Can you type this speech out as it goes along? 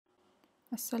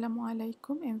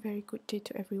Assalamualaikum and very good day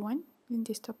to everyone. In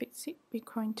this topic 6, we're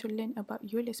going to learn about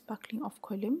Euler's buckling of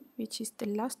column, which is the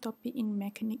last topic in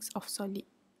mechanics of solid.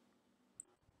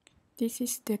 This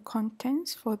is the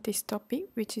contents for this topic,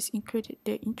 which is included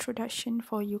the introduction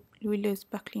for Euler's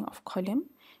buckling of column,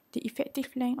 the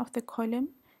effective length of the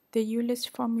column, the Euler's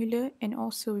formula, and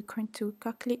also we're going to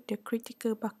calculate the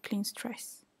critical buckling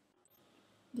stress.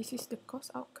 This is the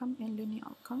course outcome and learning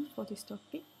outcome for this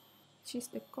topic, which is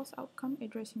the course outcome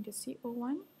addressing the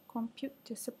CO1, compute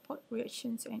the support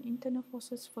reactions and internal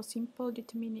forces for simple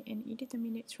determinate and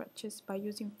indeterminate structures by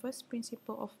using first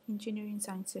principle of engineering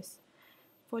sciences.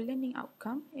 For learning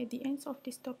outcome, at the end of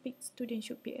this topic, students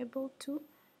should be able to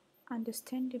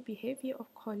understand the behavior of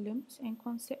columns and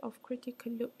concept of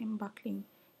critical load and buckling.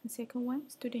 And second one,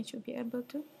 students should be able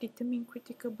to determine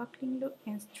critical buckling load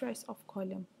and stress of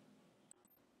column.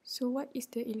 So what is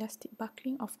the elastic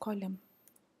buckling of column?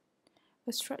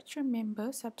 A structure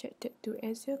member subjected to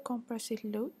axial compressive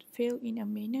load fail in a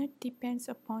manner depends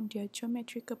upon their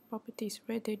geometrical properties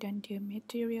rather than their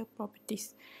material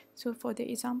properties. So for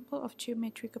the example of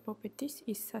geometrical properties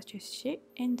is such as shape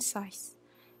and size.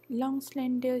 Long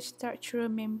slender structural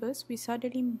members will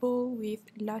suddenly bow with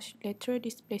large lateral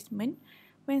displacement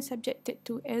when subjected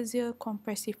to axial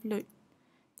compressive load.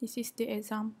 This is the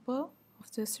example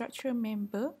of the structural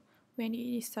member when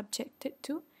it is subjected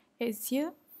to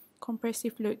axial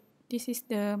compressive load. This is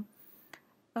the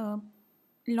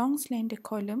long slender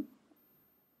column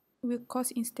will cause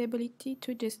instability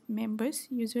to the members.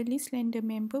 Usually slender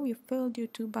member will fail due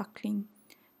to buckling.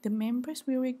 The members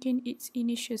will regain its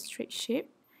initial straight shape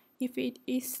if it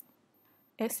is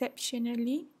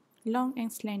exceptionally long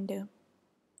and slender.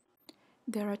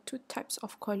 There are two types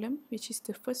of column, which is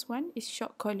the first one is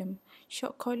short column.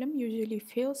 Short column usually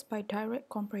fails by direct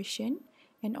compression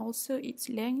and also its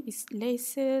length is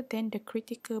lesser than the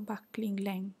critical buckling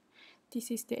length. This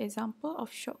is the example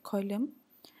of short column.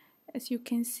 As you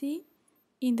can see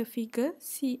in the figure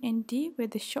C and D, where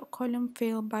the short column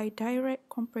fail by direct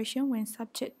compression when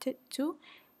subjected to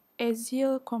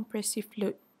axial compressive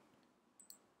load.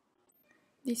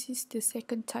 This is the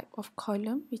second type of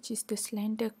column, which is the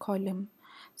slender column.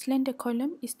 Slender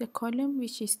column is the column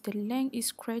which is the length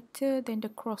is greater than the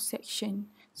cross section.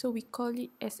 So we call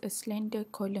it as a slender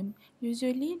column.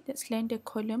 Usually the slender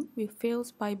column will fail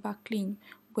by buckling,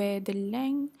 where the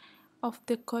length of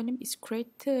the column is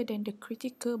greater than the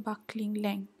critical buckling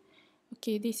length.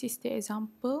 Okay, this is the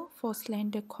example for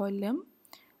slender column.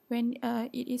 When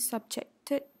it is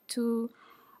subjected to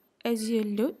axial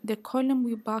load, the column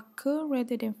will buckle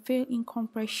rather than fail in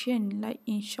compression like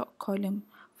in short column.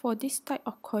 For this type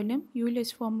of column,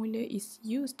 Euler's formula is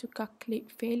used to calculate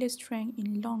failure strength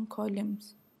in long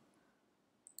columns.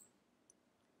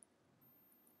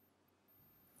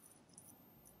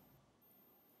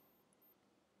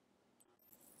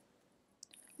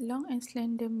 Long and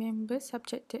slender members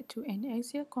subjected to an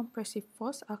axial compressive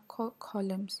force are called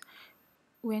columns.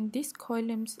 When this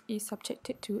column is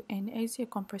subjected to an axial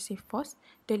compressive force,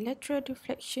 the lateral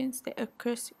deflections that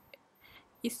occurs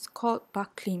is called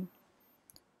buckling.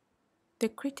 The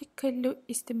critical load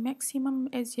is the maximum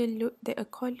axial load that a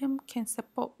column can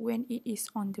support when it is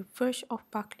on the verge of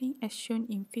buckling as shown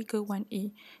in figure 1a.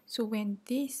 So when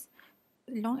this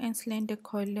long and slender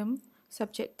column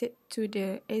subjected to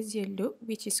the axial load,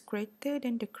 which is greater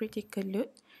than the critical load,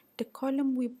 the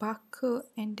column will buckle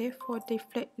and therefore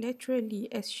deflect laterally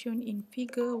as shown in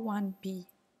figure 1b.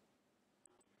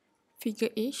 Figure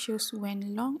A shows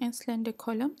when long and slender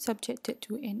column subjected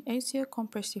to an axial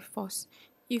compressive force.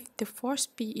 If the force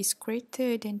P is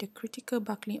greater than the critical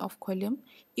buckling of column,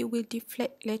 it will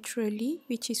deflect laterally,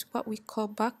 which is what we call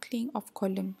buckling of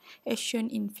column, as shown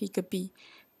in figure B.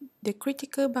 The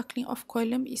critical buckling of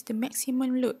column is the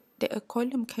maximum load that a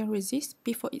column can resist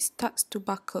before it starts to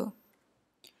buckle.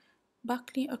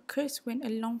 Buckling occurs when a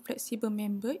long flexible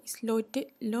member is loaded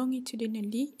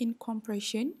longitudinally in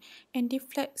compression and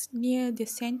deflects near the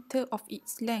center of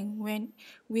its length when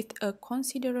with a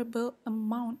considerable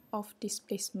amount of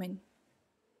displacement.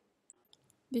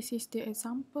 This is the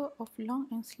example of long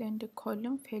and slender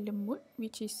column failure mode,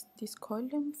 which is this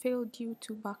column fail due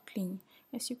to buckling.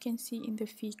 As you can see in the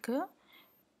figure,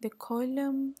 the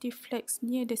column deflects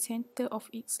near the center of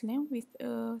its length with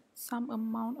some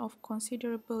amount of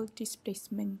considerable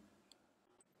displacement.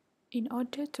 In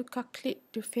order to calculate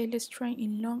the failure strength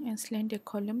in long and slender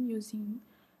column using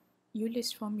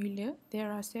Euler's formula,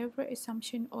 there are several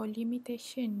assumptions or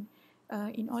limitations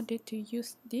in order to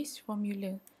use this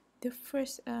formula. The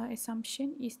first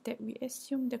assumption is that we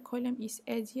assume the column is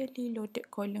axially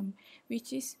loaded column,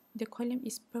 which is the column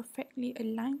is perfectly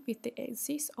aligned with the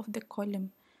axis of the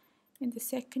column. And the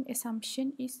second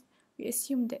assumption is we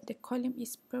assume that the column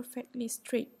is perfectly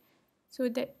straight, so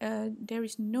that there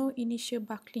is no initial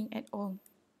buckling at all.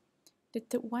 The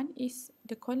third one is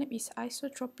the column is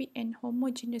isotropic and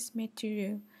homogeneous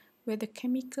material, where the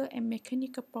chemical and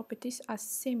mechanical properties are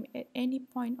same at any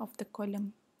point of the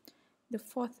column. The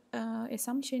fourth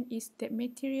assumption is that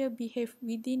material behave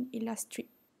within elastic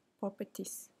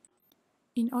properties.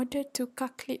 In order to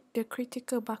calculate the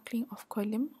critical buckling of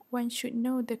column, one should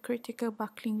know the critical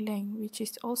buckling length, which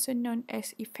is also known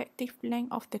as effective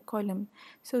length of the column.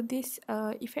 So this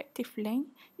effective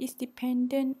length is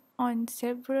dependent on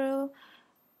several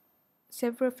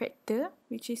factors,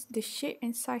 which is the shape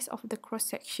and size of the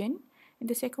cross-section. And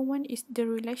the second one is the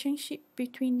relationship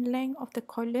between length of the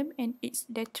column and its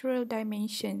lateral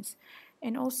dimensions.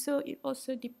 And also, it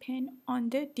also depends on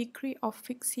the degree of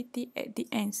fixity at the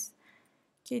ends.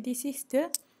 Okay, this is the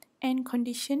end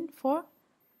condition for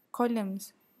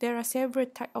columns. There are several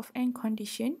types of end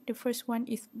condition. The first one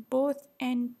is both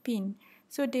end pin.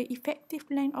 So the effective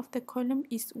length of the column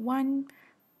is 1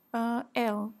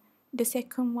 L. The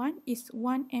second one is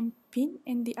 1 end pin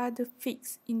and the other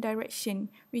fixed in direction,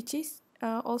 which is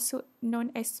also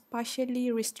known as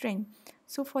partially restrained.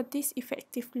 So for this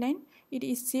effective length, it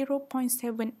is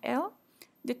 0.7 L.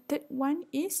 The third one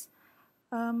is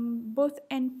both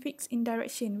end fixed in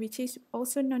direction, which is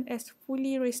also known as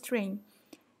fully restrained.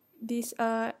 This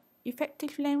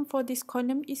effective length for this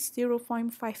column is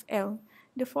 0.5 L.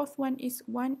 The fourth one is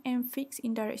 1 end fixed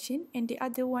in direction and the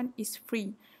other one is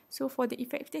free. So for the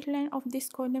effective length of this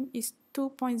column is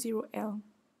 2.0 L.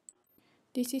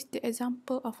 This is the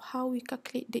example of how we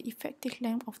calculate the effective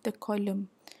length of the column.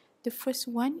 The first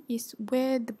one is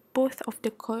where the both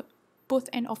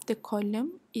end of the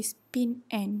column is pin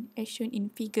end, as shown in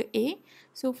figure A.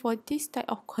 So for this type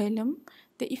of column,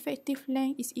 the effective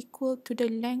length is equal to the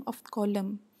length of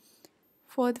column.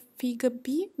 For the figure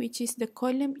B, which is the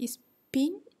column is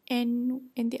pin and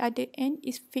the other end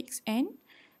is fixed end,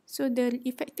 so the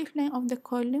effective length of the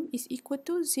column is equal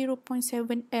to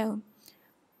 0.7 L.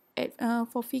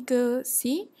 For figure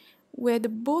C, where the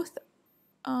both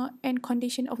end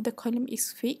condition of the column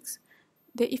is fixed,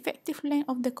 the effective length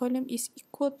of the column is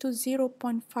equal to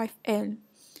 0.5 L.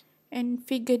 And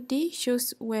figure D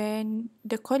shows when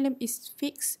the column is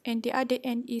fixed and the other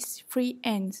end is free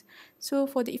ends. So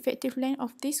for the effective length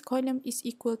of this column is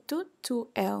equal to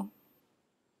 2L.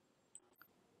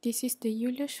 This is the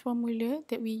Euler's formula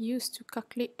that we use to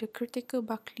calculate the critical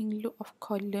buckling load of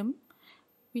column,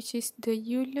 which is the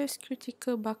Euler's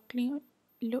critical buckling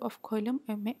load of column,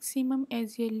 a maximum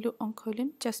axial load on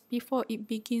column just before it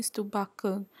begins to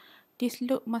buckle. This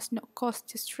load must not cause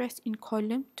the stress in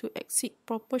column to exceed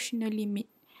proportional limit,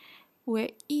 where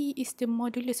E is the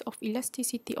modulus of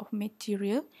elasticity of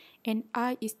material and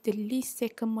I is the least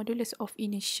second modulus of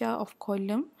inertia of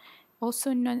column,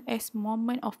 also known as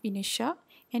moment of inertia,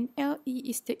 and LE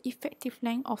is the effective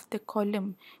length of the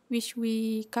column, which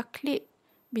we calculate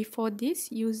before this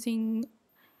using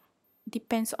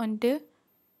depends on the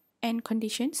end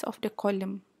conditions of the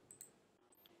column.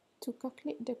 To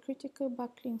calculate the critical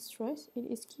buckling stress,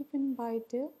 it is given by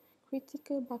the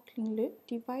critical buckling load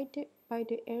divided by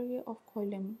the area of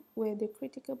column, where the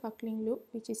critical buckling load,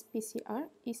 which is PCR,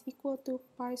 is equal to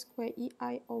pi square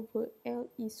EI over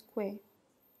LE square.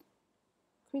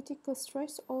 Critical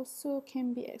stress also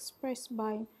can be expressed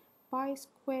by pi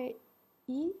square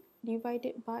E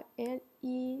divided by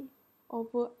LE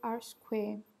over R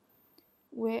square,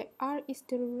 where R is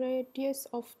the radius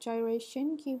of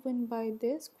gyration given by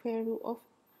the square root of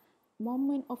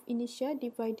moment of inertia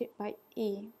divided by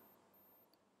A.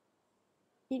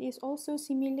 It is also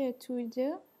similar to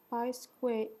the pi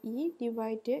square E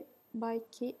divided by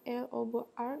KL over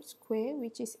R square,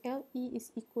 which is LE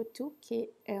is equal to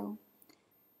KL.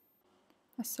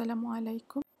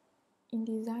 Assalamualaikum. In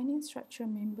designing structural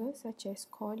members such as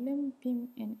column, beam,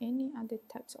 and any other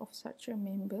types of structural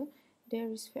member,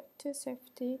 there is factor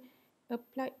safety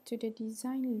applied to the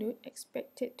design load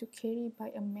expected to carry by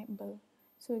a member.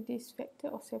 So this factor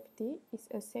of safety is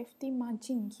a safety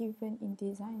margin given in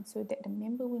design so that the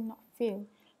member will not fail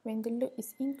when the load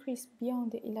is increased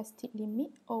beyond the elastic limit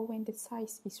or when the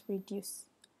size is reduced.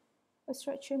 A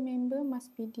structural member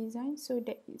must be designed so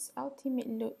that its ultimate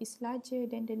load is larger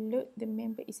than the load the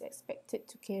member is expected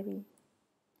to carry.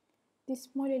 This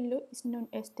smaller load is known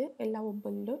as the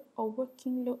allowable load or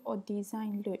working load or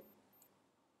design load.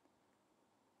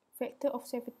 Factor of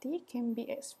safety can be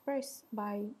expressed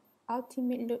by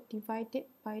ultimate load divided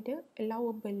by the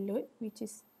allowable load, which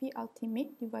is P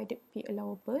ultimate divided P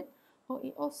allowable, or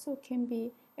it also can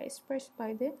be expressed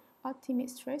by the ultimate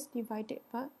stress divided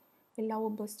by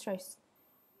allowable stress.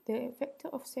 The factor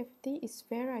of safety is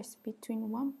varies between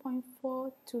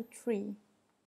 1.4 to 3.